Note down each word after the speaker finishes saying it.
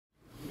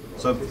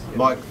So,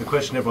 Mike, the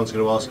question everyone's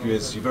going to ask you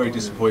is: you're very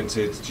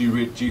disappointed. Do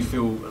you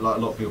feel like a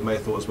lot of people may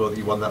have thought as well that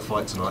you won that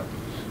fight tonight?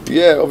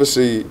 Yeah,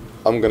 obviously,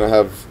 I'm going to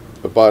have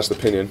a biased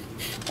opinion.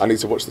 I need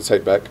to watch the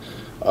tape back.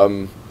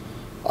 I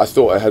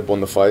thought I had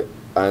won the fight,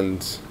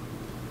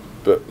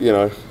 but you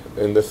know,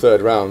 in the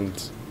third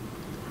round,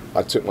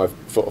 I took my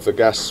foot off the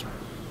gas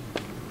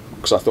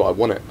because I thought I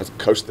won it. I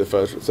coasted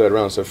the third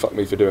round, so fuck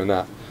me for doing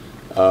that.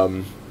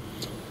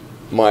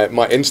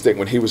 My instinct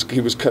when he was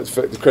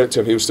credit to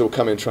him, he was still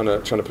coming, trying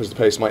to push the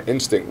pace. My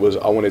instinct was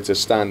I wanted to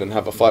stand and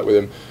have a fight with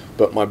him,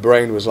 but my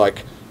brain was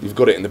like, you've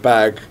got it in the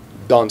bag,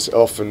 dance it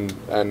off and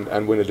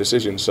win a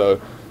decision. So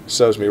it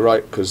serves me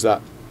right, because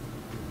that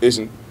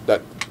isn't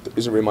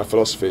really my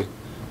philosophy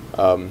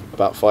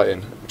about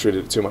fighting. I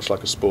treated it too much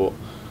like a sport.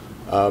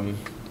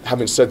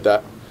 Having said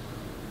that,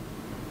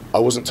 I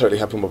wasn't totally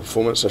happy with my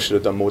performance. I should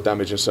have done more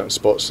damage in certain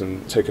spots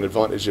and taken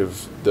advantage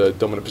of the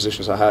dominant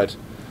positions I had.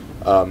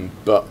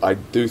 But I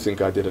do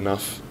think I did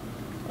enough.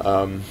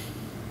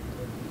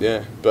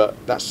 Yeah, but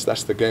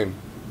that's the game.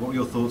 What were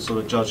your thoughts on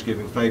a judge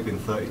giving Fabian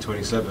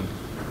 30-27?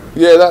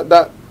 Yeah,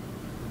 that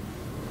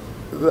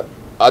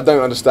I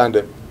don't understand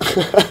it.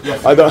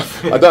 I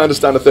don't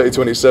understand the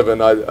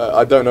 30-27.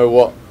 I don't know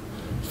what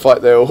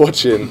fight they were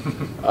watching.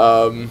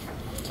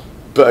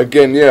 But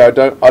again, yeah, I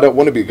don't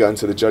want to be going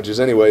to the judges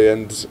anyway.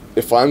 And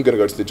if I'm going to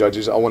go to the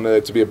judges, I want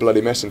there to be a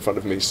bloody mess in front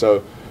of me.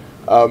 So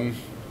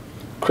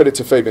credit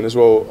to Fabian as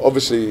well.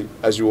 Obviously,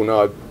 as you all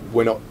know,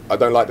 I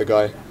don't like the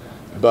guy,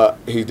 but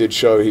he did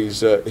show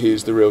he's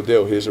the real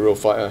deal. He's a real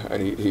fighter,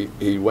 and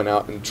he went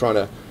out and trying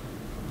to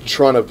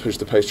push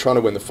the pace, trying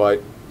to win the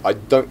fight. I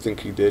don't think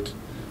he did,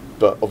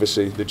 but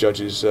obviously the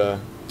judges,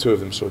 two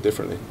of them saw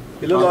differently.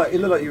 It looked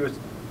like you were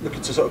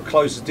looking to sort of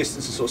close the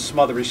distance and sort of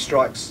smother his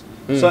strikes.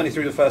 Certainly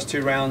through the first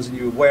 2 rounds, and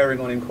you were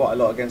wearing on him quite a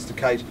lot against the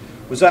cage.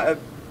 Was that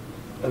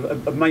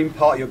a main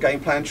part of your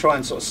game plan? Try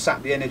and sort of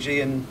sap the energy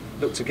and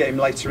look to get him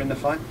later in the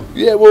fight.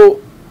 Yeah,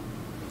 well,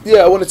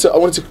 yeah, I wanted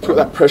to put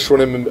that pressure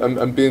on him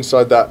and be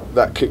inside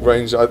that kick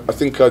range. I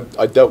think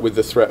I dealt with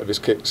the threat of his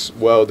kicks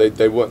well. They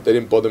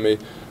didn't bother me.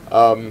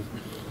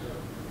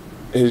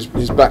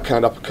 His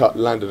backhand uppercut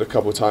landed a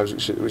couple of times,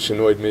 which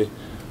annoyed me.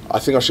 I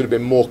think I should have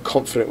been more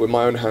confident with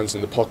my own hands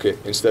in the pocket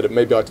instead of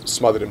maybe I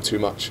smothered him too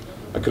much.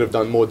 I could have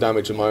done more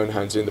damage with my own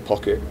hands in the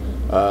pocket,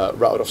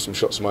 rattled off some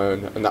shots of my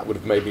own, and that would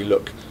have made me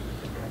look.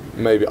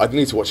 Maybe I'd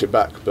need to watch it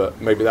back, but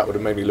maybe that would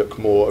have made me look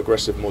more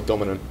aggressive, more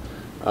dominant.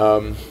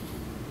 Does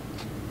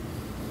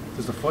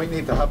the fight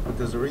need to happen?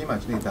 Does the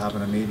rematch need to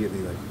happen immediately?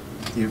 Like,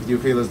 do you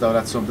feel as though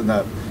that's something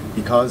that,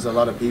 because a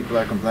lot of people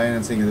are complaining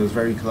and saying it was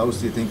very close,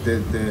 do you think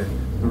the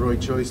right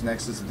choice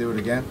next is to do it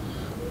again?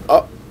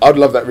 I'd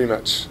love that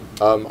rematch.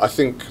 I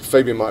think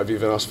Fabian might have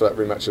even asked for that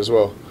rematch as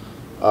well.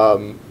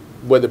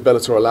 Whether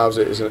Bellator allows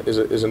it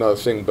is another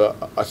thing,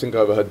 but I think I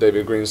overheard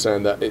David Green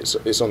saying that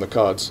it's on the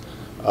cards.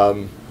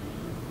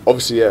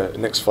 Obviously, yeah,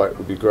 next fight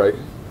would be great.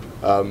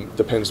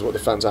 Depends what the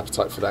fans'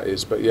 appetite for that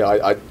is, but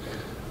yeah,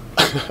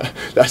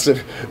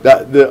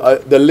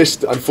 the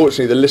list.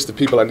 Unfortunately, the list of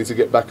people I need to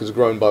get back has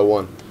grown by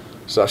 1.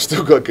 So I've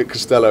still got to get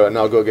Costello, and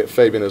now I've got to get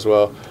Fabian as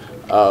well.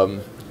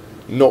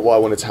 Not what I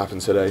wanted to happen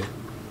today.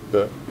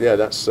 But yeah,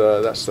 that's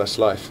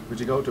life. Would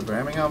you go to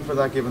Birmingham for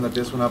that, given that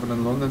this one happened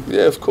in London?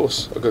 Yeah, of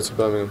course. I'll go to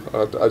Birmingham.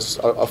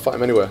 I'll fight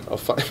him anywhere. I'll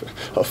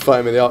fight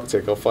him in the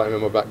Arctic. I'll fight him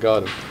in my back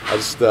garden.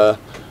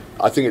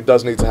 I think it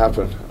does need to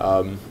happen.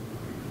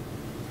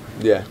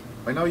 Yeah.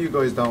 I know you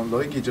guys don't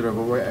like each other,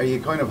 but are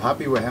you kind of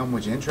happy with how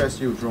much interest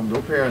you've drummed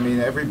up here? I mean,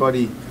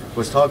 everybody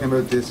was talking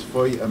about this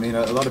fight. I mean,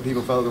 a lot of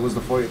people felt it was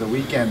the fight of the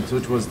weekend,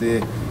 which was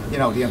the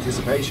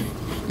anticipation.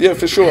 Yeah,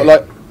 for sure.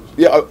 Like,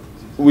 yeah.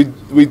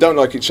 We don't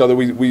like each other.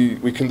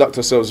 We conduct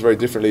ourselves very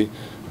differently,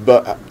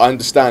 but I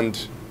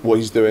understand what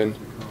he's doing,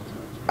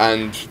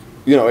 and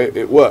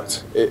it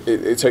worked.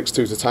 It takes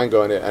 2 to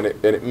tango in it, and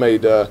it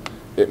made a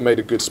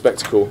good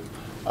spectacle.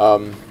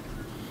 And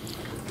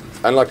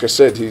like I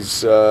said,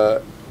 he's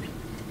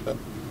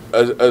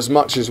as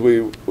much as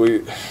we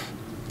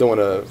don't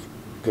want to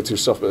get too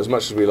soft, but as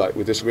much as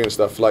we disagree and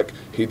stuff, like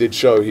he did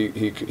show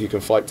he can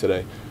fight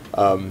today.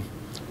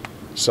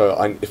 So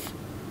if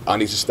I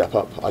need to step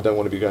up. I don't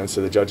want to be going to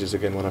the judges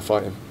again when I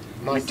fight him.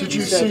 Mike, did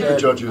you see the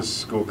judges'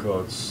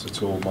 scorecards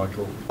at all,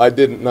 Michael? I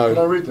didn't, no.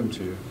 Can I read them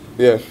to you?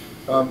 Yeah.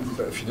 If you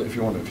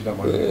want, if you don't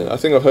mind. Yeah, I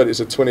think I've heard it's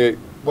a 28.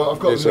 Well, I've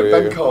got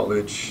Ben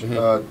Cartledge,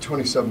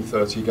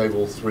 27-30, gave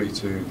all 3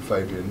 to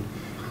Fabian.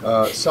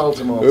 Sal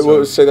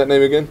D'Amato. Say that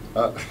name again.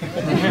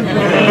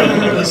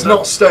 He's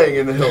not staying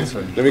in the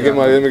Hilton. Let me get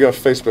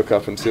Facebook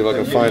up and see if I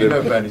can find him.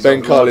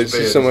 Ben Cartledge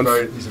is someone.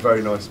 He's a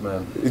very nice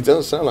man. He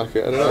doesn't sound like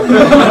it. I don't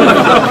know.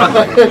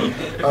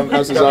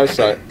 How's his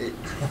eyesight? You'll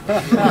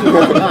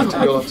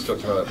have to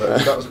talk about that.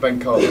 But that was Ben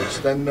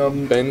Cartledge. Then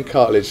Ben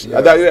Cartledge. Yeah.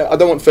 I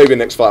don't want Fabian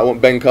next fight. I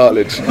want Ben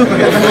Cartledge.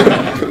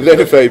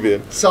 Then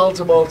Fabian. Sal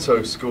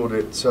D'Amato scored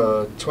it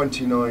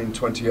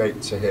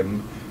 29-28 to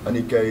him, and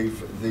he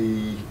gave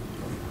the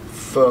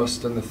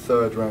first and the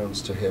third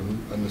rounds to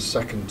him and the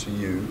second to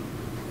you,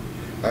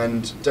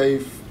 and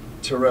Dave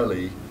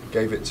Torelli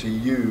gave it to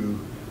you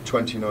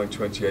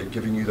 29-28,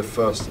 giving you the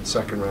first and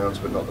second rounds,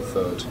 but not the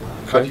third.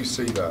 How Okay. do you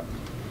see that?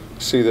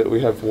 See that we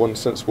have one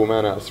sensible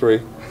man out of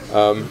 3.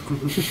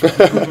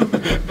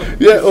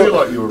 Yeah, Yeah, I feel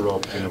like you were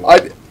robbed in a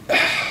way.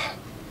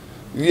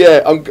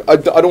 I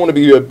don't want to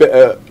be a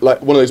bitter,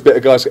 like one of those bitter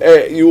guys.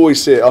 You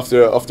always see it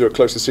after a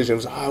close decision.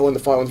 It's, I won the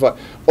fight,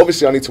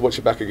 Obviously, I need to watch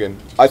it back again.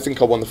 I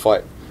think I won the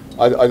fight.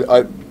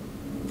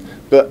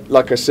 But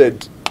like I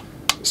said,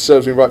 it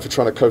serves me right for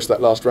trying to coast that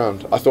last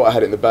round. I thought I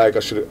had it in the bag. I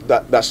should.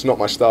 That's not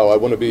my style. I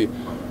want to be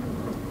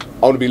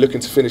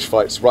looking to finish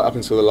fights right up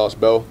until the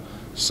last bell.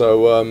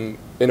 So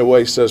in a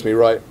way, serves me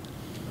right.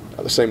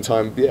 At the same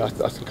time, yeah,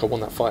 I think I won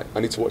that fight. I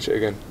need to watch it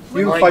again.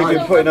 You and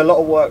Fabian put in a lot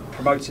of work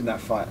promoting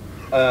that fight,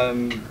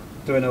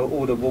 doing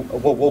all the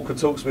Walker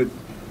talks with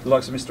the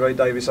likes of Mr. A.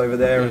 Davis over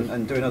there,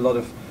 and doing a lot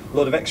of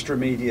extra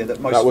media that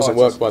most. That wasn't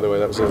fighters, work, by the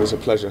way. It was a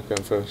pleasure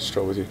going for a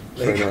stroll with you.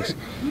 Very nice.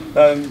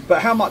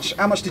 But how much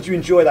did you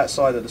enjoy that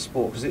side of the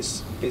sport?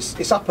 Because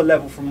it's up a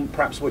level from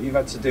perhaps what you've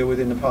had to deal with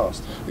in the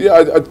past.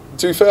 Yeah,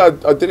 to be fair,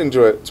 I did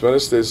enjoy it. To be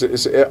honest,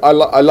 I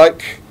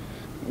like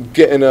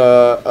getting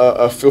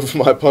a feel for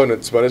my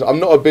opponent. To be honest, I'm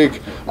not a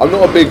big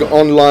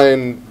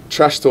online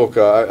trash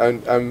talker,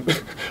 and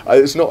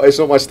it's not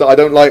my style. I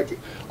don't like.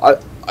 I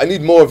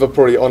need more of a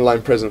probably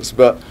online presence,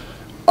 but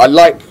I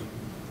like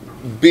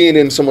being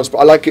in someone's.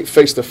 I like it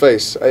face to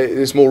face.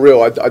 It's more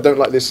real. I don't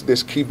like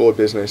this keyboard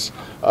business.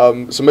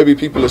 So maybe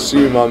people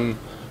assume I'm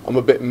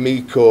a bit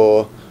meek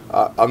or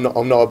I'm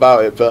not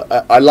about it. But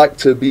I like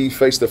to be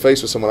face to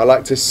face with someone. I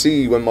like to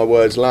see when my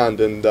words land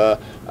and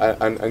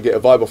get a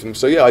vibe off them.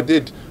 So yeah, I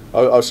did.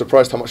 I was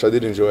surprised how much I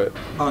did enjoy it.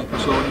 I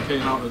saw when you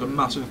came out, there was a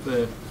massive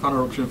fan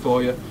eruption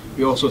for you.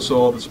 We also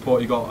saw the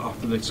support you got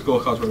after the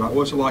scorecards were out.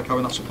 What's it like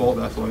having that support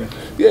there for you?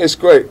 Yeah, it's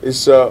great.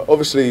 It's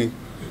obviously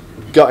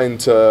gutting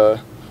to.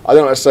 I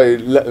don't want to say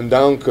let them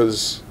down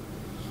because,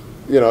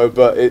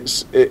 but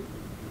it's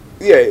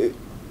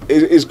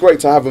great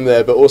to have them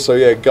there, but also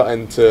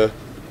gutting to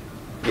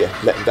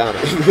let them down.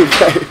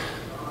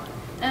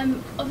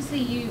 Obviously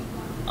you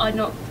are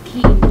not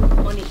keen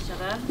on each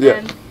other.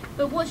 Yeah.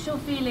 But what's your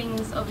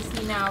feelings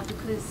obviously now,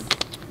 because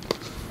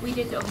we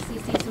did obviously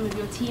see some of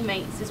your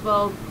teammates as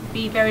well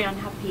be very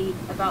unhappy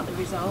about the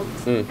result.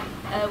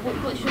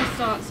 What's your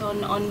stance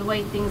on the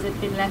way things have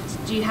been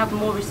left? Do you have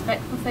more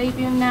respect for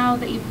Fabian now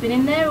that you've been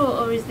in there,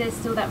 or is there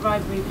still that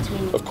rivalry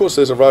between you? Of course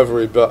there's a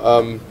rivalry, but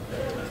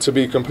to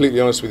be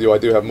completely honest with you, I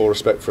do have more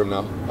respect for him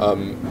now.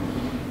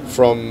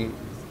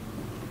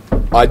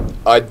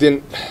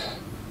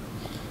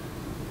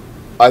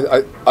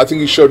 I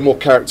think he showed more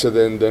character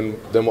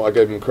than what I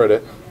gave him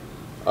credit.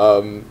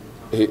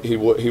 He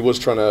was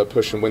trying to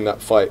push and win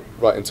that fight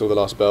right until the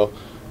last bell.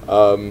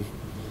 But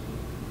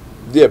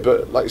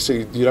like you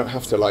see, you don't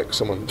have to like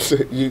someone.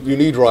 you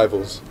need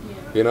rivals.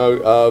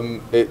 Yeah.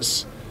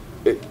 It's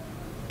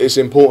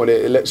important.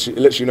 It lets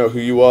you know who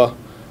you are.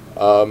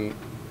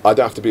 I don't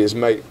have to be his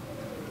mate,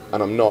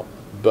 and I'm not.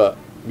 But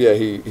yeah,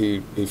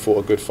 he fought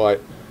a good fight.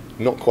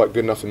 Not quite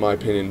good enough in my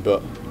opinion,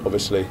 but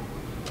obviously.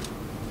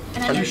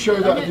 And you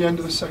showed that at the end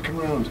of the second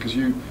round because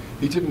he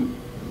didn't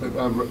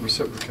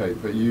reciprocate,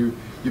 but you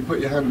put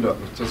your hand up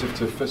as if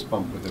to fist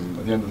bump with him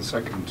at the end of the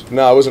second.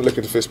 No, I wasn't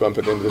looking to fist bump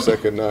at the end of the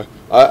second. No,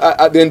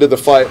 at the end of the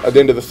fight, at the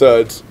end of the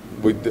third,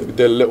 we did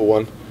a little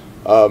one,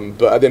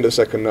 but at the end of the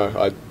second, no.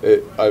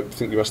 I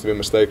think you must have been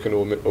mistaken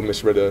or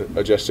misread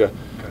a gesture,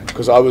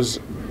 because I was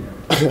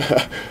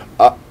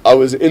I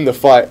was in the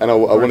fight and I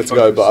wanted to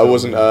go, but I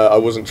wasn't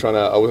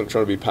trying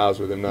to be pals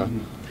with him. No.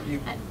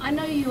 I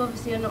know you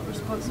obviously are not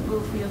responsible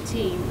for your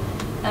team,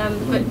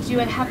 but do you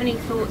have any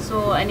thoughts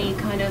or any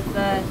kind of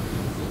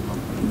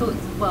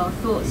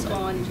thoughts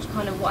on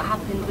kind of what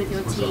happened with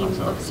your team?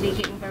 Obviously,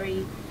 getting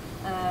very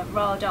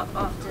riled up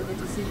after the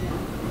decision.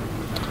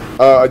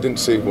 I didn't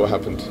see what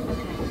happened,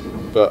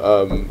 but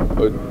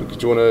do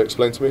you want to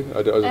explain to me?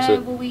 I didn't see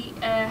it. Well, we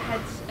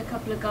had a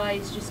couple of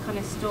guys just kind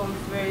of storm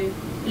through.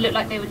 It looked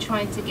like they were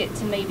trying to get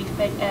to maybe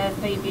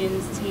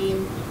Fabian's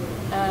team.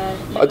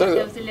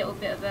 There was a little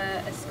bit of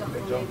a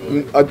scuffle,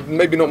 maybe.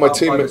 Maybe not my About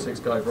team. 5 or 6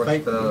 guys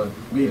rushed the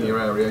media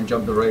area and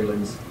jumped the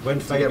railings. When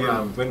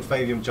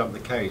Fabian jumped the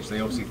cage,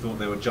 they obviously thought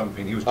they were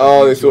jumping. He was.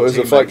 Oh, they thought it was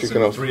a fight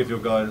kicking off. Three of your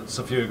guys,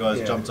 a few of you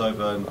guys jumped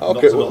over and Okay,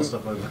 knocked a lot of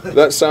stuff over.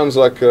 That sounds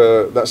like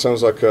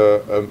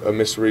a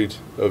misread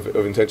of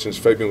intentions.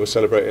 Fabian was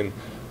celebrating,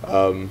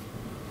 and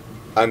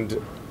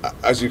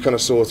as you kind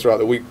of saw throughout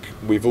the week,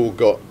 we've all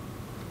got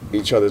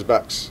each other's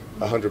backs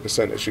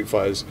 100% at Shoot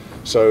Fighters.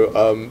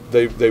 So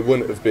they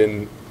wouldn't have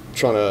been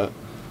trying to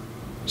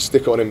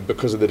stick on him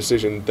because of the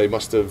decision. They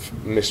must have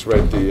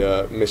misread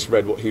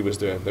what he was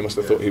doing. They must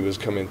have thought he was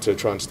coming to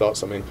try and start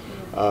something.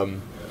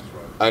 And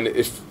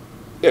it's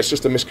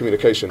just a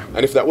miscommunication.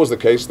 And if that was the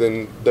case,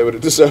 then they would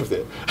have deserved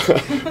it.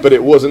 But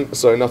it wasn't,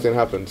 so nothing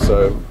happened.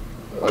 So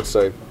I'd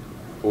say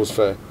all's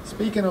fair.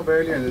 Speaking of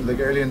earlier in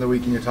the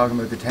week, and you're talking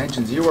about the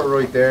tensions, you were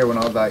right there when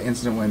all that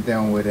incident went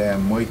down with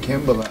Mike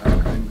Kimball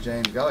and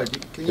James Gallagher.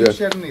 Can you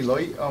shed any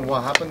light on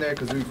what happened there?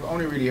 Because we've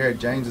only really heard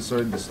James'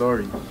 side of the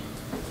story.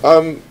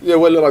 Obviously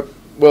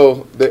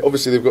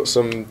they've got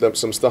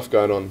some stuff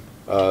going on.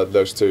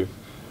 those two.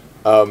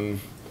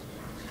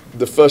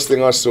 The first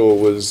thing I saw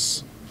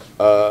was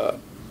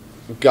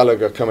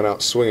Gallagher coming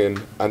out swinging,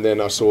 and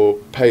then I saw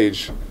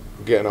Page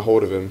getting a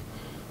hold of him.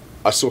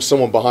 I saw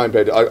someone behind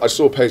Page. I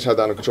saw Page had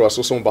that under control. I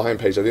saw someone behind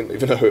Page. I didn't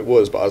even know who it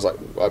was, but I was like,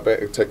 I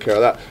better take care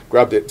of that.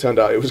 Grabbed it. Turned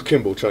out it was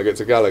Kimball trying to get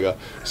to Gallagher.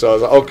 So I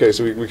was like, okay,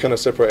 so we kind of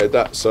separated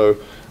that. So,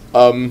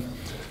 and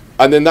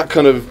then that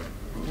kind of,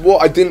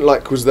 what I didn't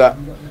like was that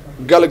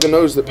Gallagher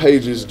knows that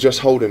Page is just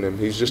holding him.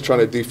 He's just trying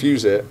to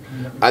defuse it,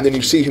 and then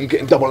you see him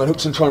getting double and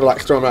hooks and trying to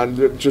like throw him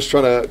around, just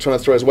trying to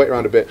throw his weight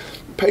around a bit.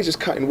 Page is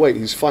cutting weight.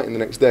 He's fighting the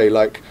next day.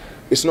 Like,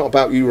 it's not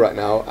about you right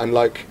now. And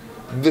like,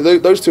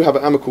 those two have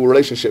an amicable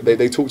relationship.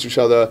 They talk to each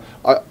other.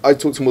 I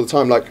talk to them all the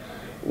time. Like,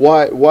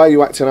 why are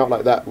you acting out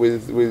like that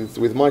with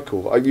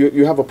Michael?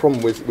 You have a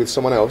problem with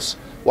someone else.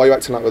 Why are you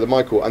acting like with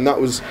Michael? And that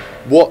was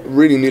what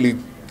really nearly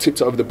tipped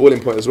it over the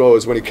boiling point as well,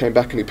 is when he came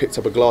back and he picked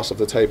up a glass off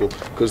the table,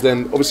 because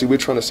then obviously we're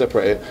trying to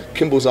separate it.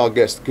 Kimball's our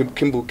guest.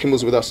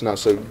 Kimball's with us now,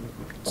 so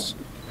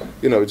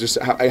you know, just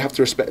I have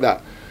to respect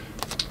that.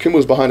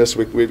 Kimball's behind us.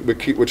 We're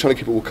trying to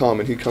keep it all calm,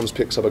 and he comes,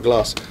 picks up a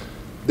glass.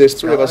 There's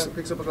three of us.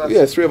 Picks up a glass.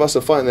 Yeah, three of us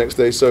are fighting the next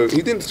day. So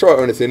he didn't throw it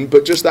or anything,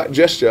 but just that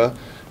gesture,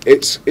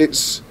 it's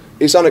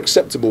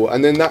unacceptable.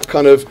 And then that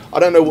kind of, I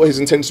don't know what his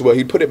intentions were.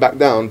 He put it back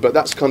down, but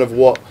that's kind of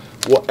what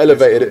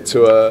elevated it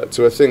to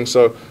a thing.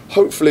 So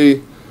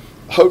hopefully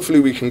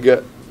we can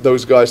get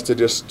those guys to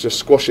just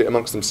squash it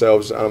amongst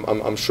themselves. And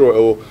I'm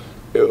sure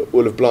it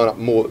will have blown up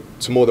more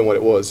than what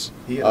it was.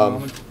 Heat at the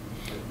moment?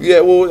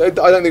 Yeah, well, I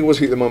don't think it was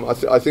heat at the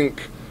moment.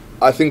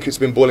 I think it's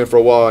been boiling for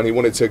a while, and he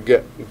wanted to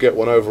get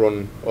one over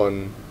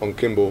on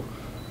Kimball,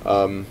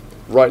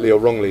 rightly or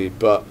wrongly.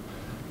 But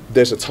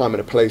there's a time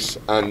and a place,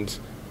 and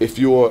if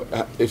you're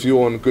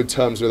on good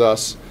terms with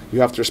us,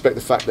 you have to respect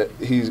the fact that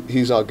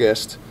he's our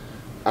guest,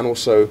 and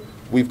also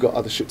we've got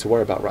other shit to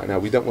worry about right now.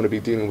 We don't want to be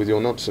dealing with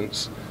your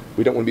nonsense.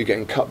 We don't want to be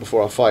getting cut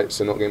before our fights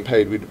and not getting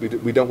paid.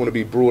 We don't want to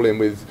be brawling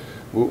with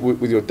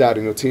your dad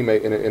and your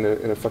teammate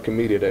in a fucking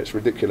media day. It's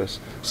ridiculous.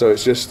 So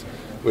it's just,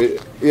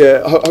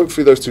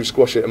 hopefully those two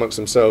squash it amongst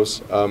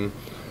themselves.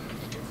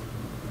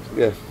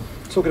 Yeah.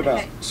 Talking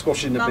about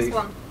squashing the beef.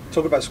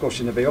 Talking about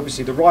squashing the beef.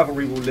 Obviously, the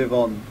rivalry will live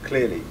on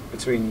clearly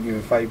between you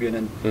and Fabian,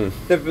 and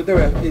there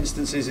are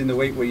instances in the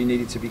week where you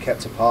needed to be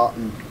kept apart.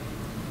 And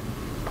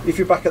if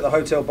you're back at the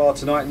hotel bar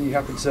tonight and you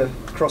happen to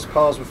cross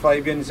paths with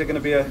Fabian, is there going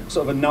to be a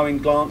sort of a knowing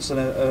glance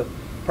and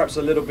perhaps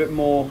a little bit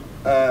more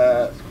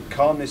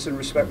calmness and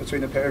respect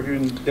between the pair of you,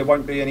 and there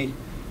won't be any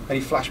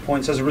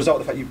flashpoints as a result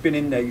of the fact you've been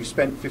in there, you've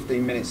spent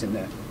 15 minutes in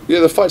there? Yeah,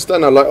 the fight's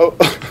done now. Like,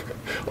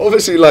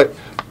 obviously, like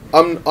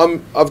I've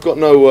got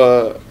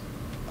no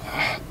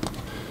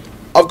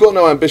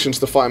ambitions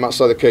to fight him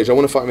outside the cage. I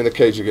want to fight him in the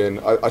cage again.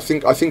 I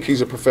think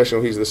he's a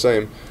professional. He's the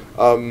same.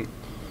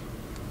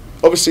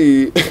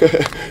 Obviously,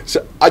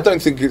 so I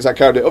don't think it's that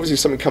character. Obviously,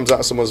 something comes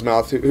out of someone's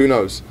mouth. Who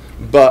knows?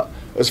 But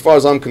as far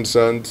as I'm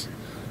concerned,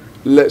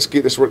 let's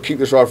keep this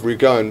rivalry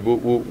going.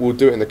 We'll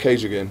do it in the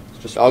cage again.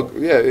 It's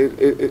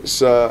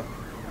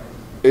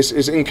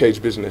in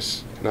cage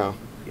business now.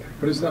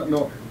 But is that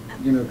not,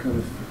 kind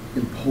of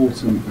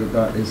important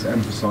that is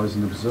emphasised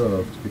and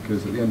observed?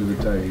 Because at the end of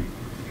the day,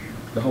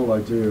 the whole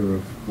idea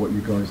of what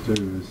you guys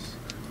do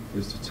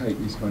is to take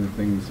these kind of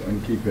things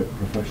and keep it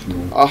professional.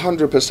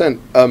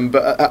 100%.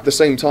 But at the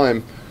same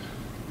time,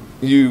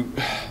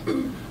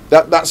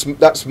 that's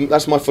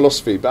my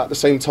philosophy. But at the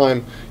same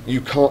time, you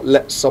can't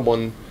let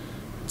someone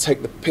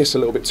take the piss a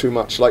little bit too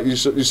much. Like you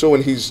saw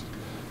when he's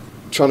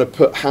trying to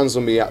put hands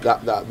on me at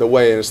the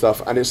weigh-in and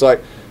stuff, and it's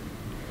like,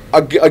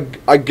 I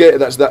get it,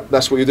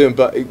 that's what you're doing,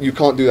 but you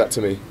can't do that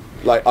to me.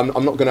 Like I'm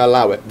not going to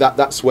allow it.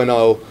 That's when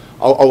I'll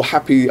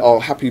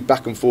happy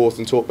back and forth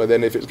and talk. But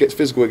then if it gets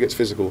physical, it gets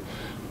physical.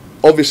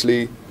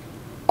 Obviously,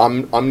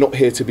 I'm not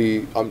here to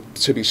be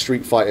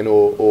street fighting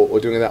or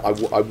doing that.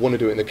 I want to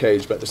do it in the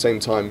cage, but at the same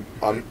time,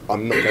 I'm not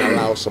going to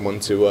allow someone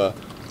to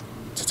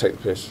take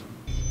the piss.